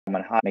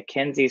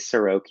McKenzie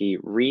Siroky,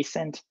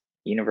 recent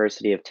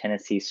University of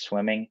Tennessee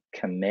swimming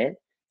commit.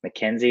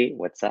 McKenzie,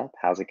 what's up?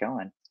 How's it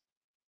going?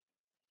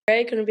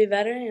 Great, couldn't be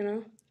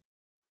better,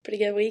 Pretty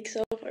good week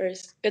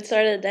good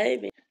start of the day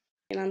being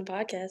on the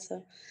podcast,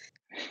 so.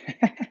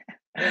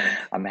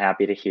 I'm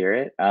happy to hear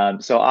it.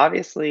 So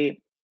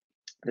obviously,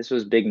 this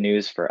was big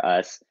news for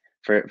us.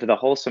 For the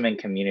whole swimming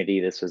community,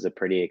 this was a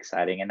pretty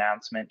exciting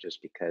announcement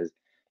just because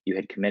you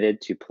had committed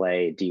to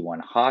play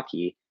D1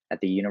 hockey at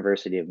the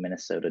University of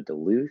Minnesota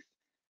Duluth.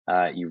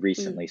 You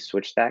recently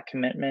switched that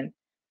commitment.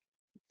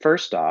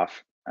 First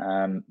off,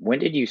 when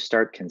did you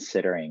start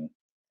considering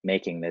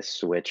making this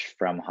switch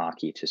from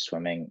hockey to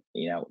swimming?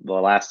 The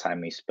last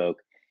time we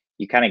spoke,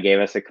 you kind of gave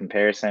us a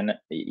comparison.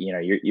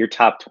 You're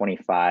top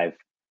 25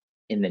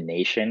 in the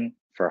nation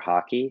for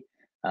hockey.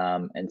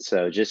 And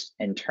so, just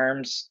in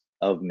terms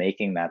of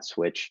making that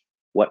switch,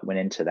 what went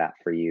into that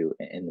for you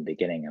in the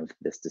beginning of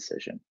this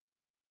decision?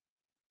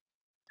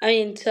 I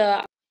mean,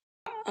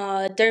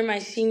 during my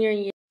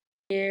senior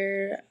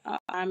year,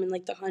 I'm in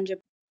like the 100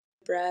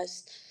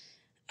 breast.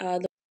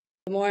 The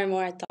more and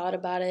more I thought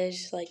about it,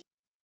 it's just like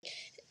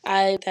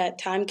that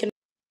time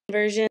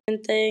conversion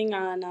thing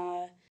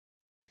on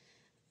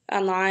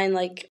online,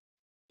 like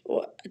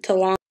to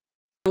long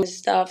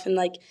stuff, and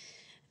like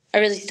I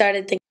really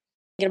started thinking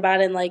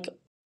about it, and like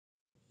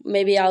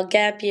maybe I'll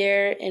gap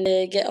year and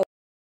get an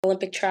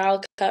Olympic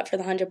trial cut for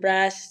the 100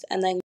 breast,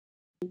 and then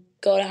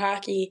go to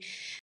hockey,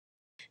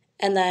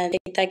 and then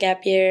take that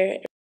gap year,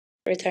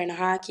 return to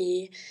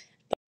hockey.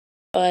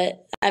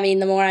 But I mean,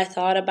 the more I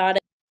thought about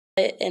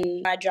it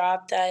and I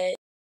dropped,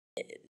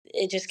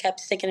 it just kept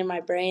sticking in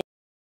my brain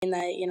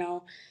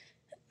that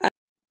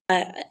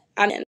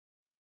I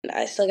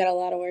I still got a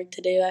lot of work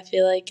to do.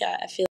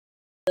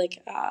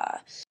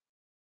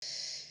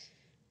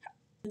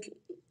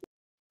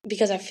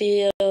 Because I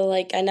feel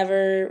like I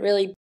never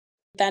really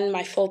been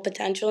my full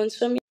potential in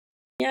swimming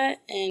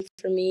yet, and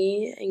for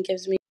me, it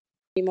gives me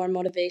more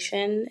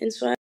motivation in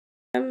swim.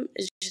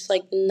 It's just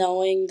like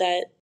knowing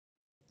that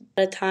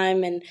at a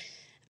time, and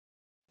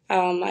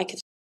I could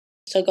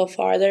still go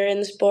farther in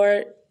the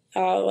sport,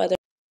 whether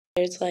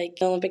it's like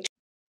Olympic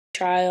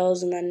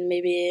trials, and then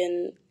maybe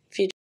in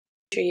future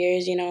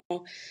years,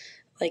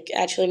 like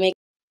actually making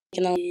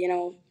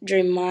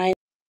dream mine.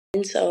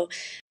 So,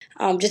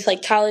 just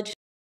like college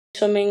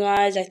swimming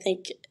wise, I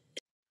think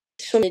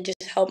swimming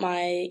just helped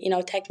my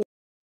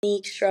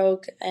technique,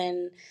 stroke,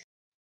 and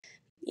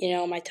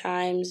my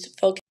times,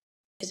 focus,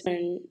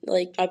 and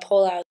like my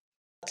pullouts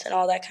and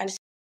all that kind of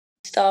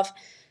stuff.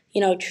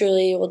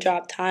 Truly will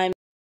drop time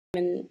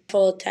and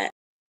full attention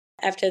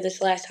after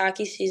this last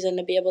hockey season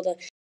to be able to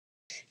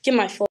give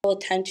my full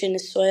attention to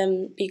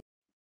swim,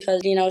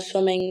 because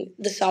swimming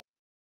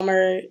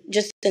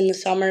just in the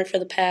summer for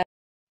the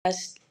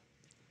past,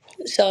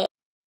 so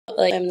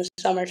like in the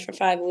summer for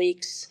 5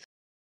 weeks,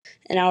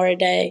 an hour a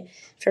day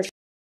for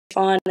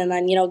fun, and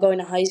then going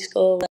to high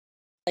school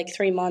like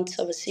 3 months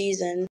of a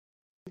season.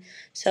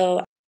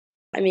 So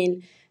I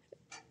mean,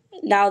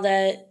 now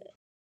that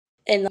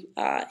in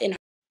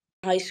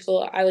high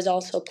school I was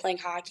also playing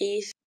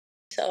hockey,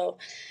 so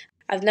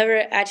I've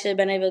never actually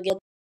been able to get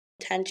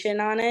attention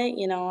on it.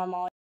 I'm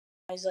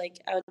always like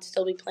I would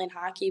still be playing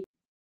hockey,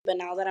 but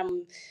now that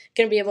I'm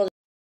gonna be able to,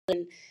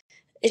 and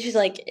it's just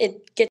like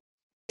it gets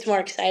more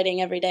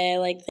exciting every day. I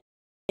like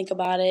think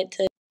about it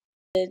to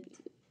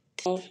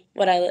know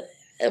what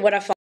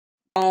I've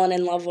fallen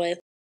in love with.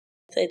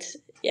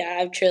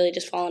 I've truly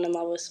just fallen in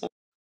love with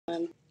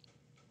swim.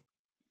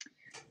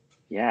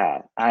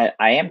 Yeah, I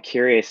am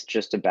curious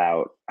just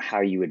about how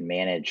you would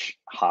manage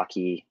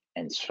hockey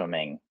and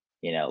swimming,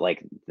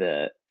 like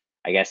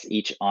I guess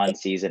each on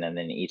season and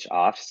then each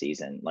off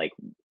season. Like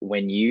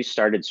when you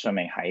started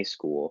swimming high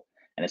school,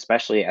 and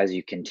especially as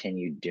you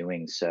continued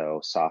doing so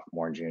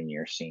sophomore,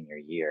 junior, senior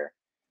year,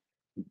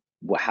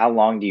 how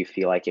long do you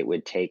feel like it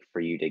would take for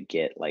you to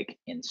get like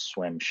in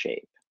swim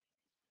shape?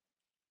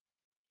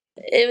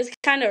 It was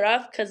kind of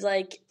rough because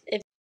like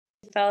it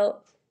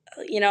felt,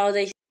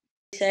 they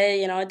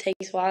say it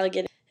takes a while to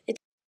get. It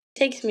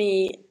takes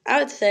me, I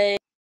would say,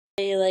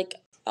 like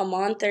a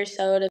month or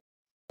so to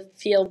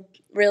feel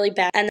really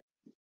bad, and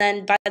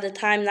then by the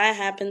time that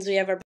happens, we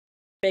have our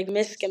big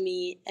Miska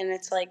meet, and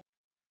it's like,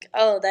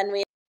 oh, then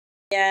we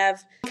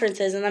have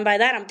conferences, and then by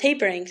that I'm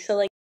tapering. So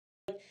like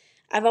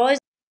I've always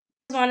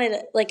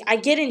wanted, like, I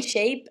get in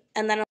shape,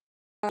 and then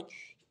I'll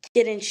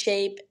get in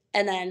shape,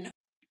 and then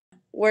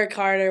work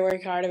harder,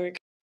 work harder, work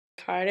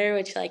harder,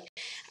 which like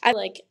I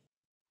like,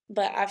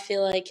 but I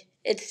feel like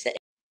it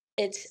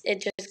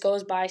just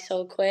goes by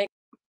so quick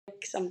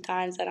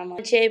sometimes that I'm like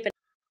in shape, and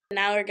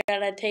now we're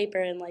gonna taper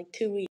in like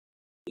 2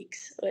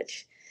 weeks,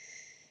 which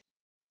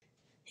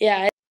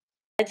yeah,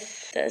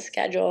 it's the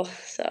schedule.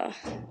 So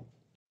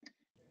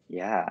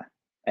Yeah.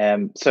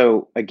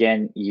 So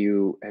again,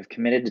 you have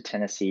committed to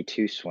Tennessee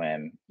to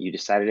swim. You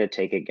decided to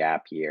take a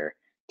gap year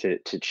to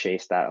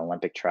chase that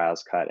Olympic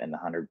trials cut in the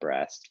 100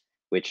 breast,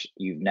 which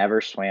you've never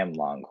swam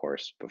long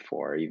course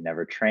before. You've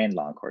never trained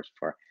long course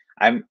before.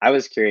 I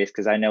was curious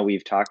because I know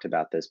we've talked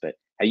about this, but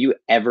have you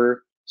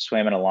ever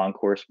swim in a long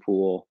course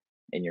pool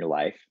in your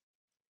life?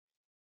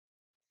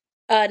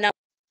 No,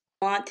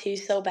 I want to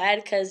so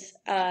bad because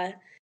I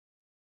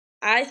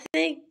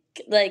think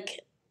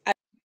like I,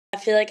 I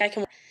feel like I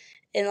can,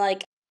 and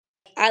like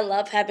I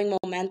love having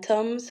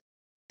momentum.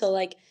 So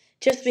like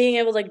just being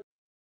able to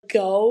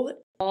go,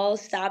 all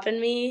stopping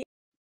me,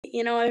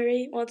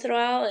 every once in a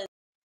while.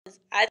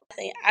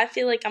 I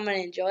feel like I'm gonna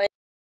enjoy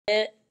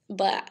it.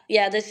 But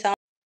yeah, this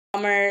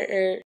summer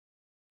or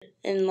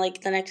in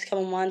like the next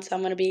couple months,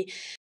 I'm gonna be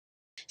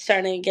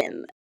starting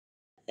again.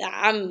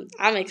 I'm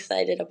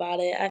excited about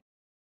it.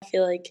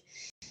 Feel like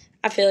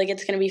I feel like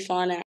it's gonna be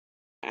fun.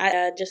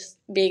 Just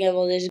being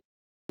able to just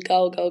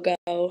go.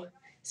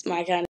 It's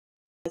my kind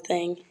of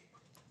thing.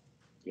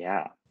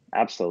 Yeah,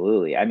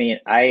 absolutely. I mean,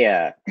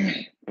 I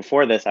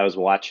before this, I was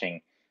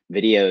watching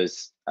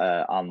videos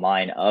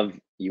online of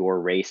your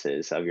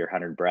races, of your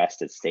 100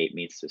 breast at state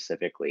meets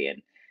specifically,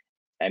 and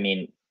I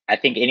mean, I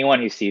think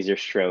anyone who sees your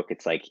stroke,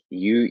 it's like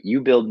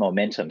you build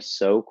momentum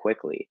so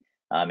quickly,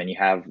 and you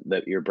have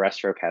your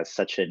breaststroke has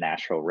such a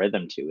natural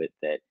rhythm to it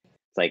that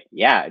it's like,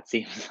 yeah, it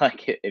seems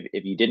like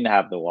if you didn't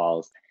have the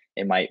walls,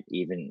 it might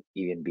even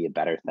be a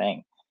better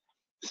thing.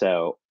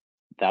 So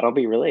that'll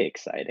be really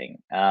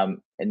exciting.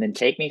 And then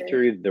take me Sure.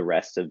 through the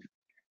rest of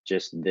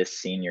just this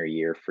senior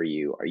year for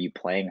you. Are you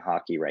playing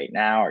hockey right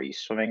now? Are you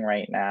swimming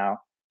right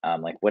now?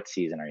 Like what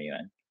season are you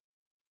in?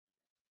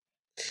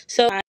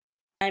 So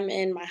I'm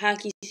in my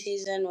hockey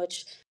season,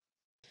 which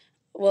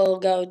will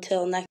go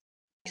till next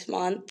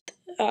month.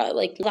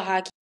 Like the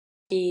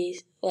hockey,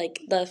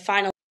 like the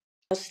final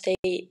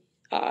state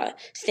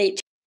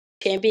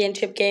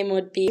championship game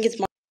would be. I think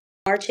it's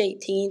March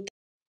 18th,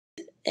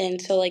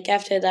 and so like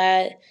after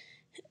that,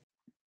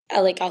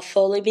 I'll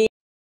fully be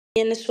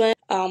in the swim.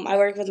 I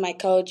work with my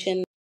coach,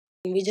 and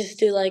we just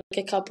do like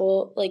a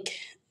couple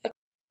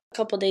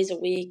days a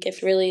week.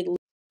 If really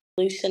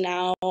loosen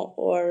out,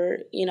 or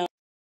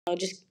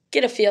just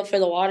get a feel for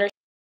the water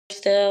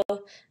still,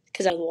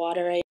 because I have the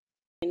water right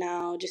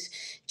now.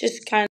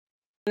 Just kind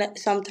of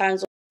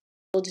sometimes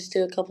we'll just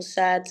do a couple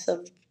sets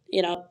of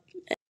you know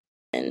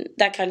and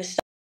that kind of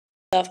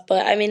stuff.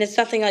 But I mean, it's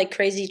nothing like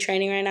crazy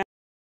training right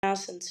now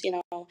since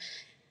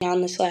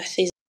on this last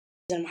season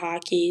of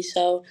hockey.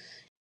 So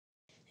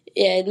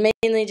yeah,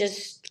 mainly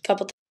just a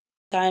couple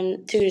times,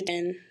 2 to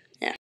 10.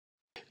 Yeah.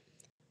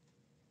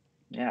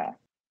 Yeah.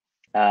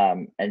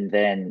 And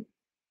then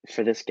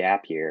for this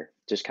gap year,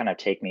 just kind of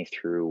take me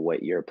through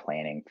what you're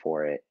planning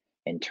for it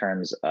in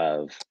terms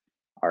of,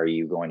 are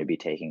you going to be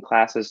taking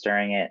classes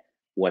during it?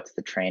 What's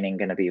the training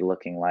going to be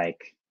looking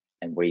like?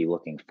 And what are you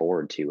looking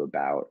forward to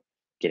about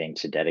getting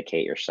to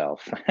dedicate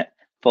yourself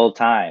full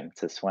time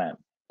to swim?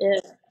 Yeah.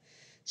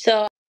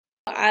 So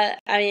I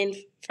mean,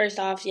 first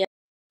off, yeah,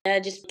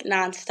 just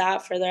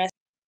nonstop for the rest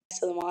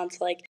of the month.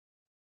 Like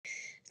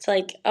it's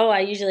like, oh, I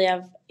usually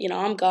have,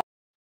 I'm gone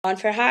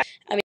for high.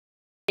 I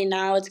mean,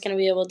 now I'll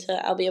be able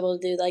to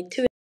do like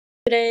 2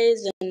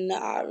 days and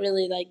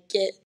really like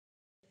get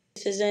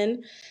this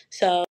in.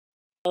 So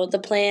the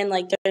plan,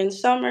 like during the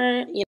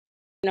summer,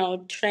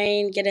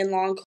 train, get in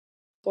long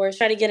course,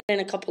 try to get in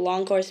a couple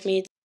long course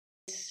meets.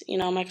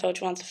 My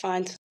coach wants to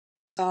find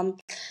some,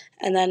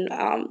 and then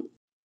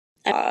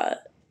uh,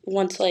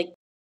 once like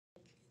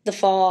the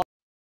fall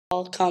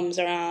comes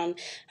around,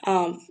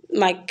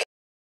 my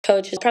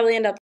coach will probably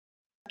end up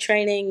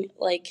training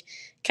like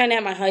kind of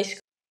at my high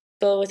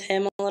school with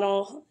him a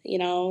little,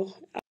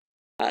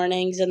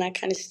 earnings and that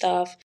kind of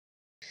stuff,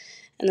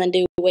 and then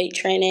do weight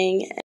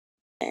training.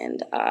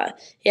 And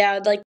yeah,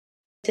 I'd like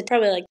to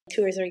probably like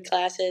 2 or 3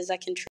 classes I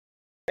can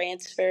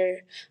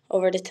transfer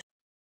over to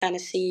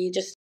Tennessee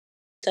just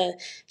to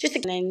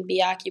and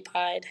be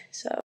occupied.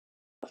 So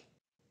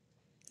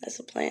that's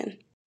the plan.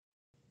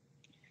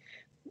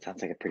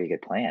 Sounds like a pretty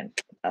good plan.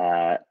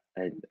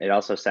 It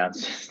also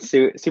sounds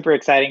super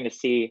exciting to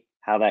see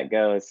how that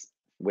goes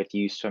with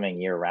you swimming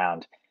year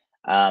round.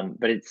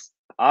 But it's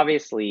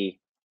obviously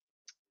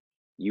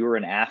you were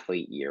an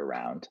athlete year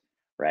round,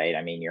 right?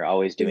 I mean, you're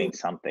always Mhm. doing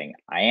something.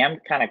 I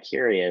am kind of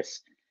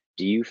curious,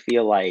 do you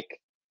feel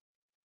like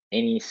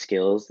any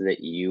skills that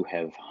you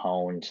have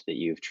honed, that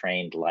you've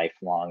trained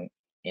lifelong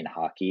in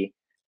hockey,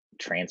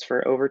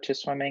 transfer over to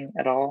swimming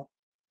at all?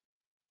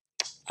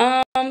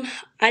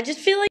 I just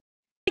feel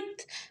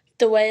like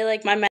the way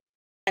like my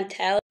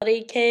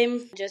mentality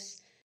came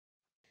just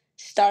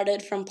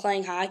started from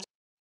playing hockey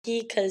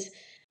because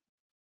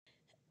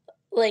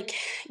like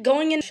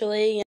going in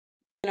initially,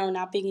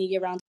 not being a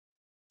year-round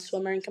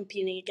swimmer and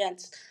competing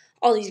against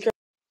all these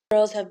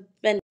girls have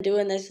been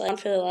doing this like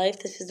for their life.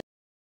 This is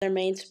their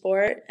main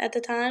sport at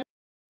the time.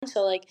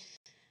 So like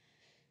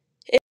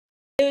it,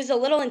 it was a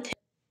little intense.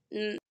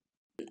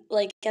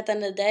 Like at the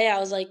end of the day, I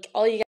was like,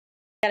 all you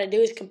gotta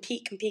do is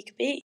compete.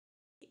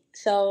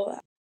 So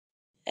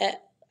uh,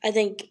 I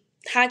think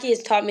hockey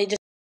has taught me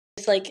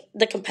just like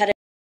the competitive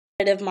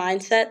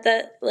mindset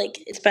that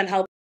like it's been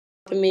helping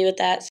me with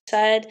that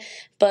side.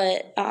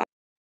 But I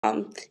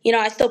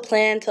still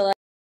plan to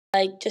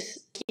like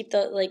just keep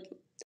the like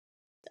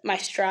my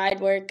stride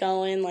work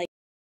going, like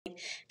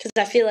because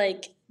I feel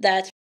like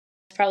that's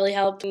probably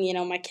helped,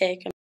 my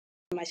kick and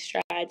my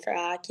stride for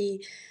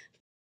hockey.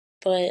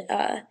 But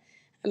I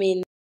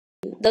mean,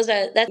 those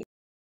are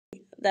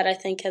that I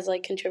think has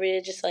like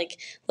contributed, just like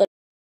a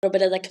little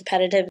bit of the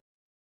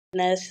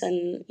competitiveness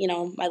and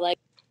my leg.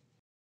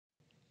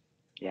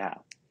 Yeah,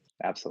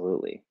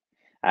 absolutely.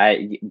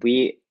 I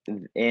we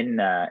in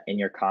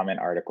your comment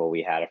article,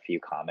 we had a few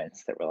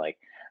comments that were like,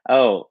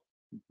 "Oh,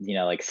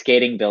 like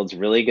skating builds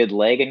really good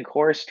leg and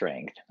core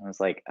strength." I was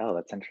like, "Oh,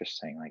 that's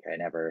interesting." Like I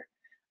never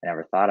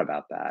thought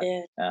about that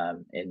Yeah.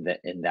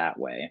 in that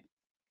way.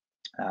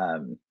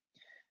 Um,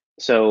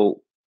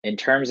 so in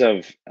terms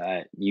of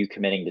you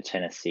committing to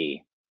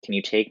Tennessee, can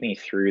you take me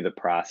through the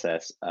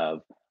process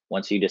of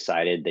once you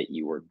decided that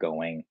you were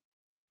going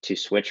to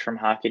switch from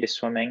hockey to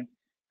swimming?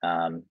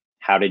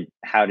 How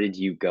did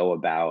you go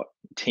about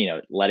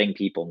letting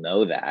people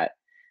know that,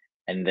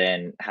 and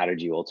then how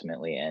did you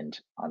ultimately end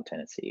on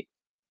Tennessee?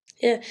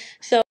 Yeah.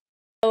 So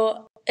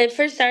it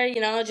first started,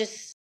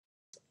 just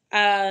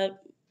uh,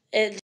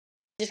 it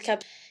just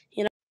kept,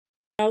 you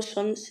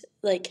swims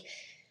like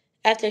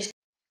after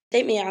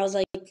state meet, I was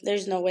like,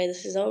 "There's no way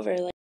this is over."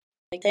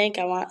 Like,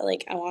 I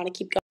want to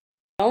keep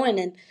going,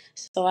 and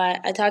so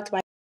I talked to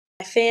my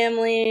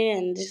family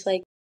and just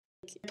like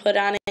put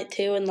on it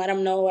too, and let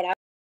them know what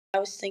I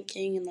was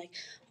thinking, and like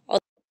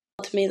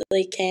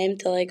ultimately came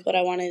to like what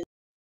I wanted.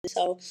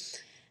 So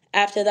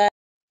after that,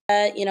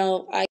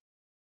 I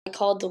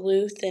called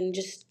Duluth and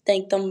just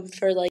thanked them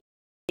for like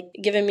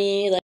giving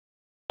me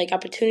like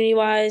opportunity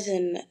wise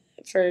and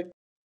for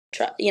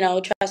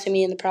trusting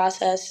me in the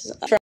process,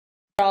 for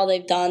all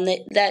they've done.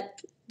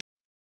 That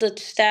the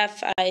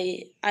staff,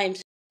 I'm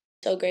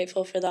so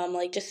grateful for them.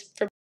 Like just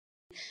for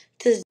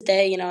to this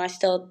day, I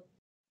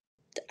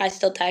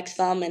still text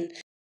them, and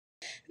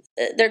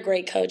they're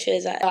great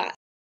coaches.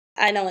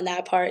 I know in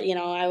that part,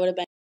 I would have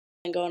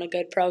been going a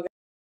good program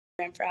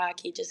for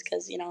hockey just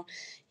because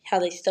how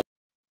they still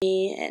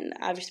me, and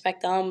I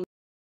respect them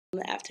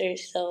after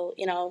still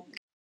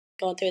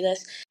going through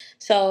this.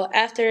 So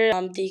after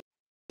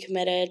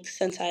decommitted,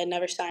 since I had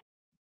never signed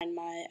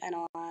my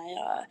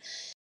NLI,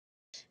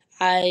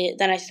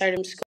 I started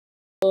in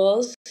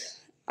schools,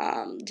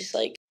 just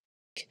like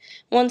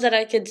ones that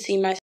I could see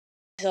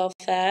myself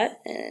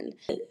at, and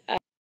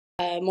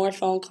more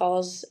phone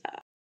calls,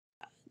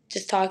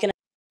 just talking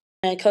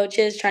to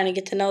coaches, trying to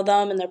get to know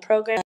them and their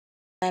program.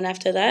 And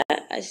after that,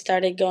 I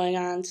started going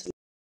on some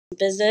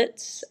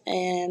visits,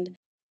 and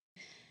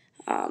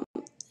um,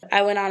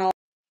 I went on all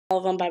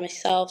of them by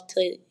myself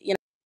to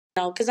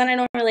because then I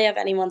don't really have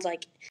anyone's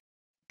like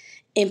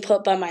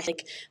input by my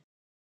like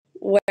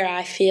where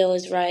I feel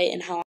is right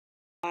and how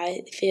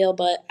I feel.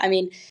 But I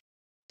mean,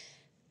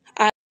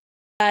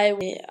 I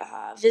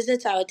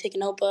visits, I would take a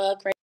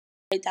notebook,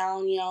 write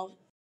down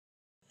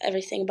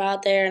everything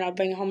about there, and I'd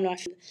bring it home to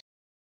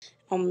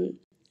my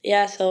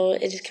yeah. So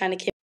it just kind of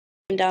came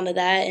down to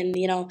that, and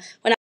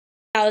when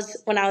I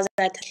was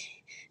at,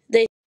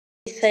 they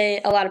say,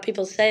 a lot of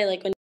people say,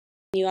 like, when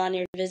you on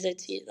your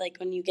visits, like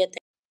when you get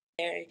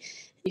there,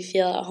 you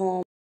feel at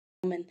home,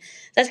 and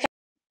that's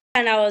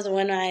kind of was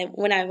when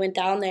I went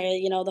down there.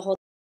 The whole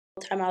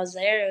time I was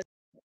there,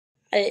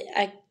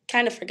 I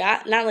kind of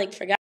forgot, not like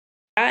forgot.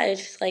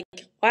 It's just like,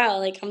 wow,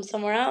 like I'm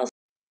somewhere else.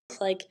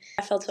 Like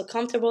I felt so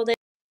comfortable there.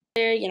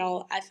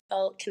 I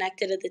felt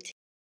connected to the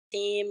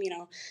team.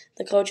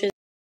 The coaches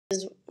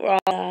were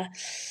all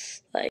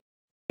like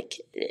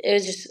it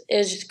was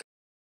just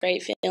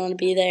great feeling to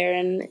be there,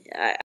 and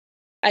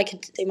I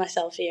could see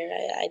myself here.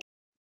 I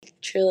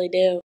truly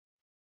do.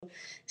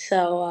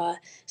 So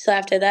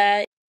after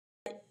that,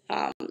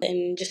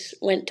 and just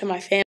went to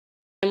my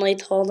family,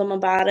 told them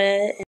about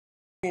it,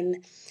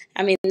 and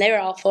I mean they were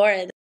all for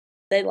it.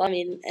 They loved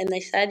me, and they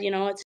said,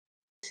 it's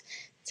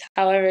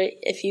however,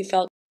 if you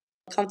felt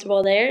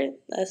comfortable there,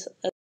 that's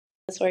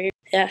where you're.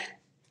 Yeah.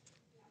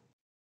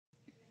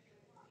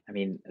 I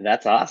mean,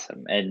 that's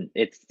awesome, and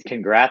it's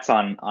congrats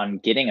on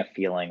getting a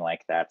feeling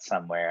like that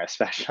somewhere,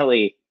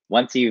 especially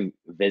once you've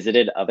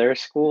visited other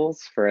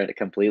schools for a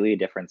completely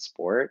different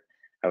sport.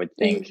 I would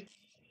think,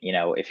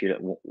 Mhm. if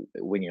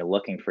when you're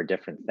looking for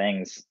different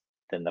things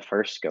than the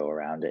first go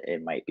around,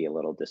 it might be a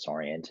little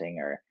disorienting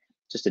or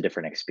just a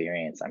different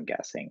experience, I'm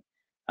guessing.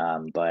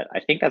 But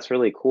I think that's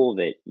really cool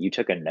that you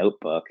took a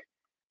notebook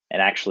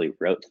and actually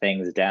wrote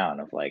things down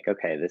of like,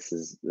 okay, this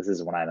is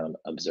what I'm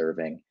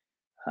observing.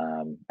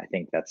 I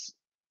think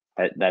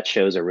that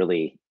shows a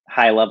really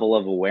high level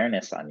of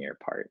awareness on your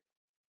part.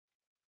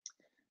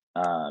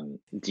 Do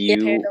Yeah,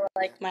 compared you to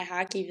like my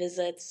hockey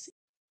visits,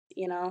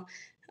 you know,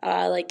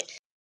 like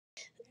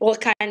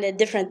what kind of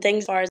different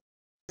things, as far as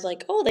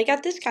like, oh, they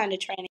got this kind of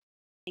training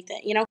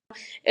thing,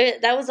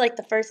 that was like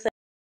the first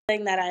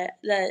thing that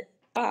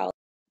wow,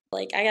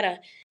 like I gotta,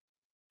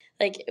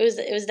 like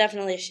it was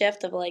definitely a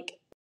shift of like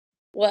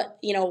what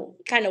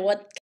kind of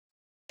what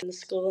in the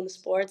school and the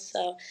sports.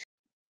 So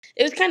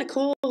it was kind of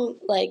cool,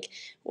 like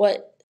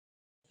what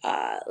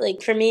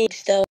like for me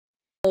still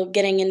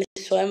getting into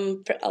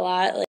swim a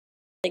lot,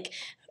 like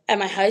at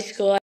my high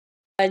school,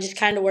 I just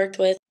kind of worked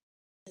with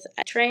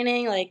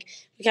training, like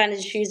we kind of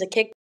just use a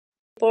kick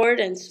board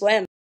and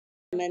swim,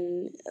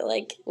 and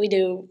like we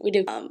do.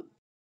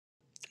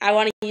 I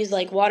want to use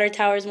like water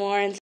towers more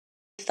and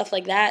stuff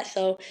like that.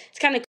 So it's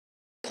kind of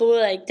cool,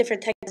 like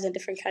different techniques and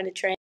different kind of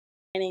training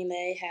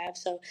they have.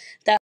 So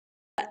that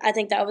I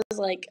think that was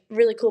like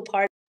really cool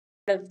part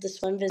of the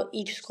swim visit.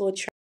 Each school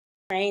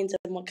trains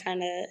and what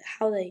kind of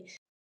how they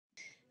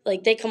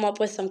like they come up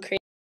with some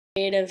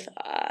creative.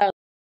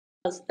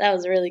 That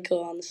was really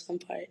cool on the swim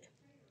part.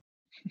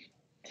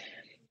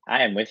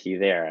 I am with you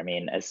there. I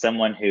mean, as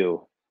someone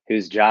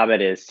whose job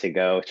it is to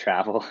go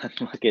travel and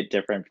look at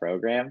different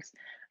programs,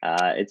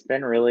 it's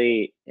been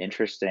really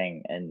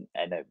interesting and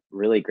a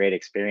really great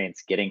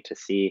experience getting to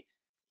see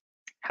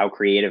how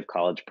creative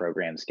college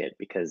programs get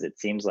because it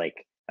seems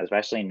like,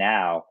 especially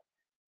now,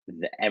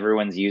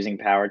 everyone's using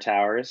power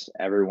towers,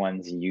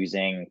 everyone's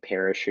using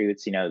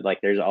parachutes.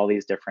 Like there's all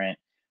these different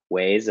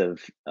ways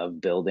of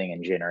building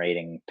and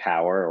generating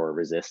power or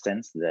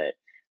resistance that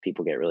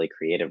people get really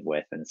creative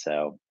with, and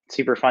so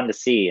super fun to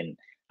see.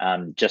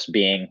 And just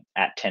being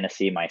at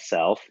Tennessee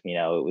myself,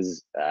 it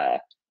was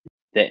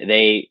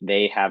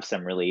they have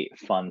some really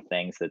fun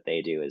things that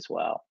they do as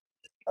well.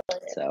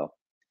 So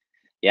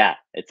yeah,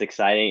 it's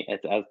exciting.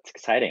 It's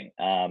exciting.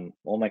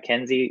 Well,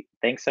 Mackenzie,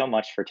 thanks so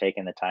much for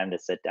taking the time to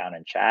sit down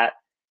and chat.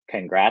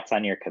 Congrats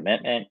on your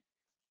commitment.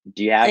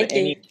 Do you have Thank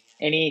you.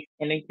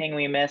 anything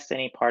we missed?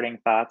 Any parting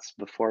thoughts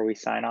before we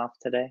sign off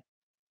today?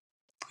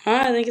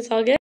 I think it's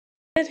all good.